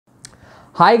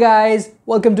Hi guys,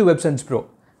 welcome to WebSense Pro.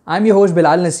 I'm your host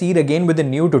Bilal Nasir again with a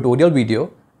new tutorial video,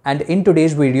 and in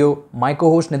today's video my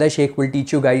co-host Nida Sheikh will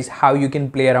teach you guys how you can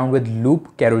play around with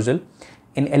Loop Carousel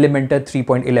in Elementor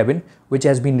 3.11 which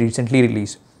has been recently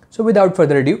released. So without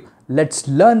further ado, let's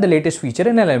learn the latest feature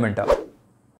in Elementor.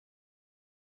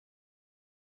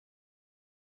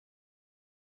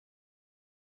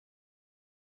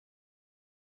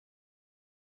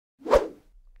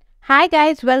 Hi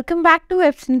guys, welcome back to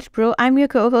WebSense Pro. I'm your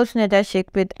co-host Nida Sheikh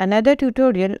with another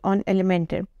tutorial on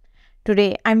Elementor.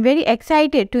 Today, I'm very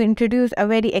excited to introduce a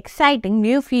very exciting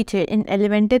new feature in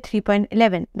Elementor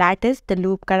 3.11, that is the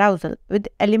Loop Carousel. With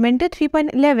Elementor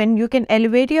 3.11, you can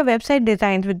elevate your website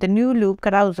designs with the new Loop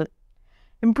Carousel.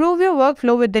 Improve your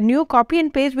workflow with the new copy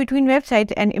and paste between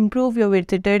websites and improve your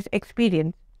visitors'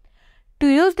 experience. To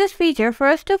use this feature,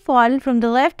 first of all, from the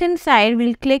left-hand side,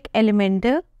 we'll click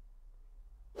Elementor.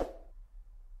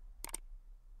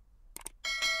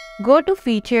 Go to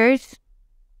Features,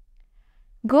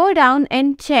 go down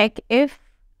and check if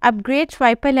Upgrade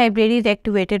Swiper Library is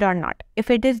activated or not.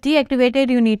 If it is deactivated,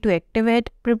 you need to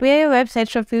activate. Prepare your website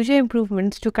for future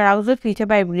improvements to Carousel feature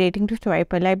by upgrading to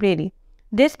Swiper Library.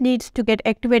 This needs to get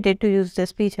activated to use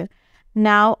this feature.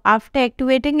 Now, after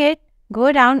activating it,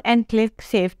 go down and click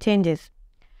Save Changes.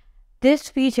 This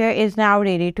feature is now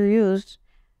ready to use.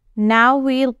 Now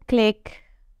we'll click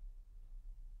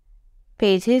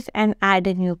Pages and add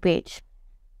a new page.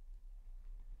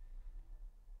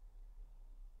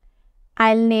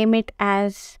 I'll name it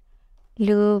as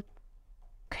Loop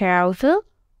Carousel,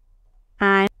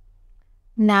 and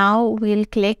now we'll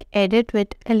click Edit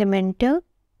with Elementor.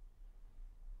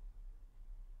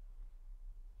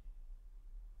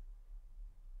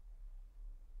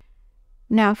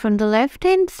 Now from the left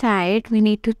hand side, we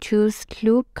need to choose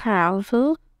Loop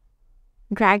Carousel,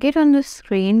 drag it on the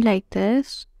screen like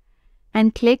this,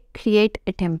 and click Create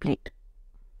a Template.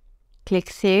 Click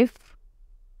Save.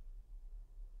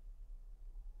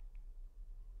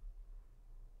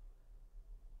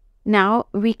 Now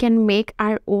we can make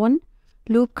our own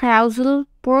Loop Carousel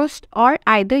post, or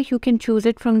either you can choose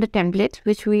it from the templates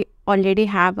which we already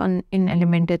have in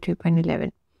Elementor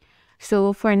 3.11.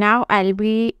 So for now, I'll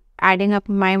be adding up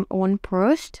my own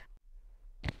post.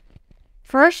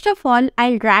 First of all,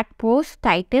 I'll drag post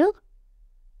title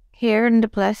here on the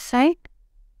plus side.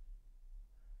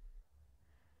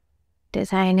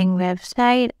 Designing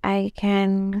website, I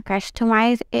can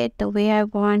customize it the way I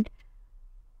want,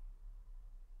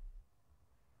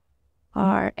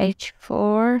 or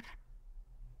H4,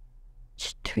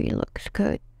 H3 looks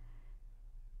good.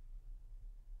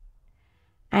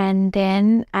 And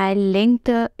then I link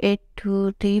it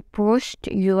to the post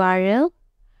URL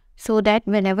so that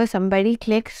whenever somebody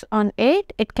clicks on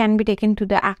it, it can be taken to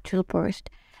the actual post.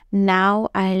 Now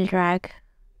I'll drag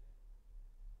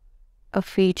a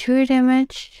featured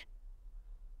image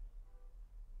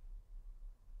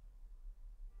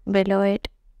below it.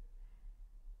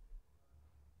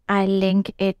 I'll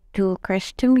link it to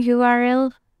custom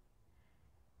URL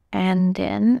and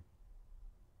then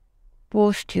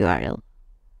post URL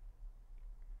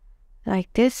like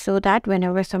this, so that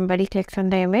whenever somebody clicks on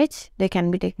the image, they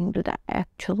can be taken to the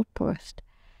actual post.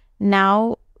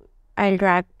 Now I'll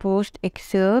drag post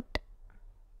excerpt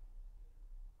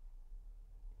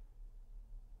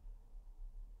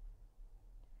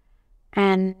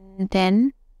and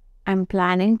then I'm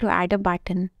planning to add a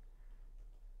button.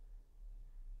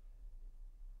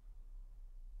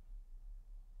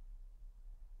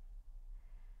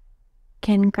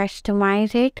 Can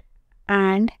customize it,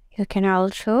 and you can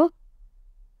also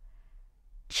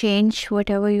change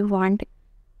whatever you want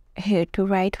here to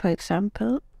write. For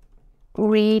example,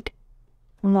 read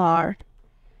more.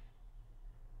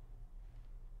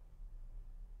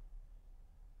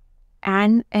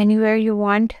 And anywhere you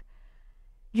want,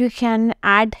 you can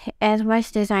add as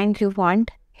much design you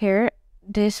want. Here,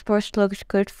 this post looks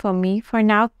good for me for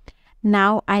now.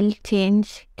 Now I'll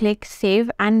change, click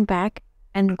Save and back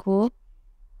and go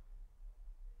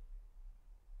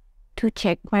to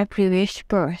check my previous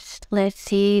post. Let's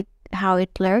see how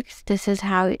it looks. This is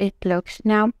how it looks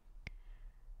now.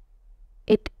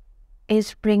 It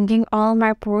is bringing all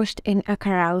my posts in a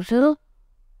carousel,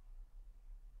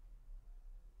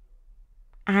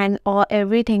 and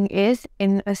everything is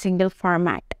in a single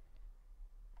format.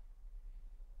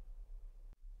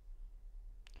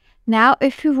 Now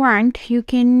if you want, you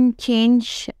can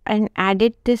change and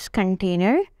edit this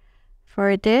container.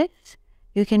 For this,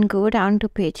 you can go down to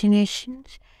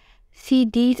Paginations. See,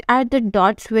 these are the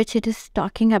dots which it is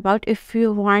talking about. If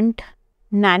you want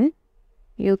none,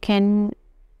 you can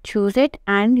choose it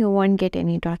and you won't get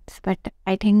any dots, but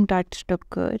I think dots look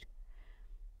good.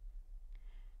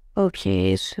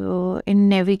 Okay, so in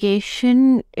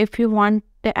navigation, if you want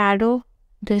the arrow,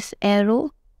 this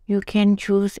arrow, you can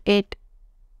choose it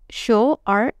show,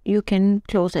 or you can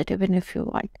close it even if you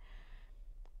want.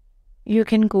 You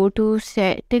can go to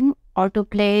setting,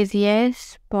 autoplay is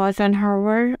yes, pause and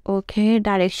hover, okay,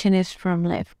 direction is from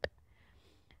left.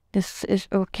 This is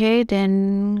okay.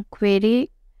 Then query,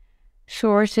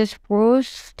 source is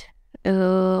post,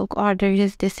 order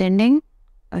is descending.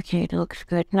 Okay, it looks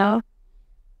good now.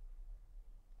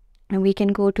 And we can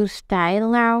go to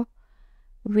style now.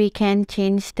 We can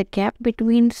change the gap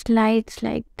between slides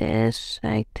like this,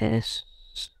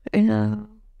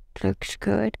 looks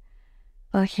good.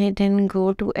 Okay, then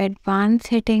go to advanced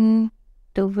setting,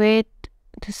 the width,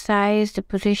 the size, the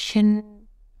position.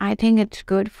 I think it's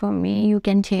good for me. You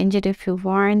can change it if you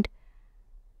want.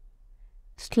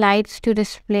 Slides to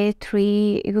display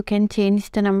 3. You can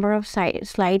change the number of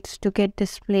slides to get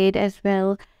displayed as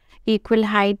well. Equal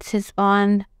heights is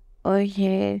on.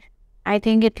 Okay, I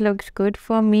think it looks good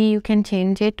for me. You can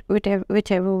change it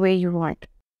whichever way you want.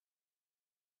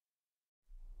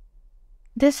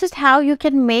 This is how you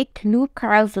can make Loop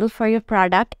Carousel for your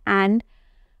product and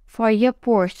for your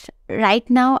post. Right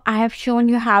now, I have shown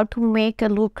you how to make a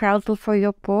Loop Carousel for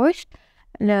your post.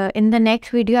 In the next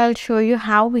video, I'll show you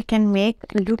how we can make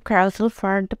Loop Carousel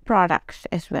for the products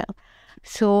as well.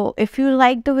 So if you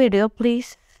like the video,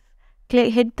 please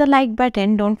hit the like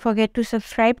button. Don't forget to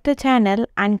subscribe to the channel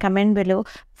and comment below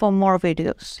for more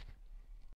videos.